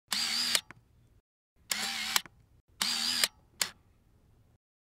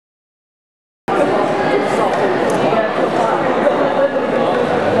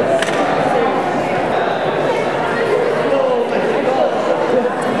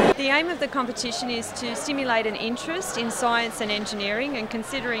aim of the competition is to stimulate an interest in science and engineering and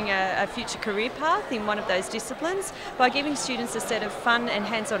considering a future career path in one of those disciplines by giving students a set of fun and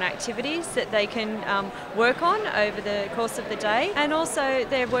hands-on activities that they can work on over the course of the day, and also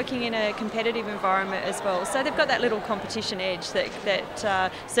they're working in a competitive environment as well, so they've got that little competition edge that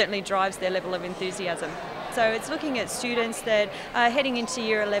certainly drives their level of enthusiasm. So it's looking at students that are heading into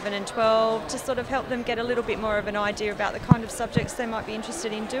year 11 and 12 to sort of help them get a little bit more of an idea about the kind of subjects they might be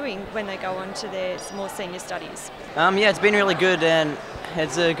interested in doing when they go on to their more senior studies. Yeah, it's been really good and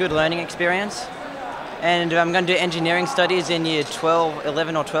it's a good learning experience. And I'm going to do engineering studies in year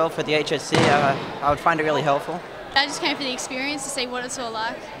 11 or 12 for the HSC. I would find it really helpful. I just came for the experience to see what it's all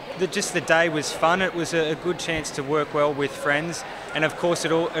like. Just the day was fun. It was a good chance to work well with friends, and of course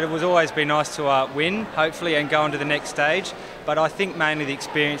it was always been nice to win, hopefully, and go on to the next stage. But I think mainly the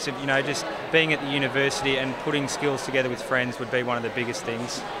experience of just being at the university and putting skills together with friends would be one of the biggest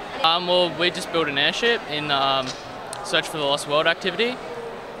things. Well, we just built an airship in Search for the Lost World activity,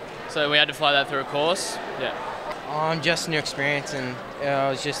 so we had to fly that through a course. Yeah. Just new experience, and I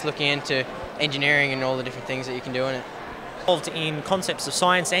was just looking into engineering and all the different things that you can do in it. Involved in concepts of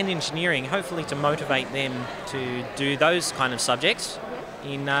science and engineering, hopefully to motivate them to do those kind of subjects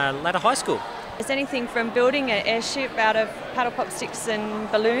in latter high school. There's anything from building an airship out of paddle pop sticks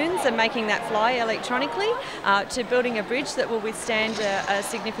and balloons and making that fly electronically, to building a bridge that will withstand a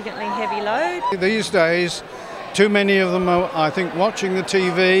significantly heavy load. These days, too many of them are, I think, watching the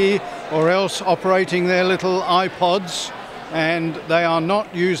TV or else operating their little iPods, and they are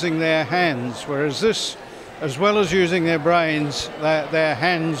not using their hands, whereas this, as well as using their brains, they're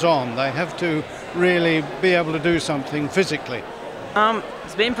hands-on. They have to really be able to do something physically.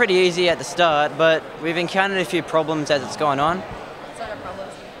 It's been pretty easy at the start, but we've encountered a few problems as it's gone on. What sort of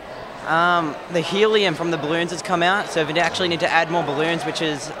problems? The helium from the balloons has come out, so we actually need to add more balloons, which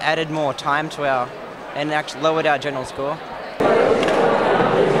has added more time to and actually lowered our general score.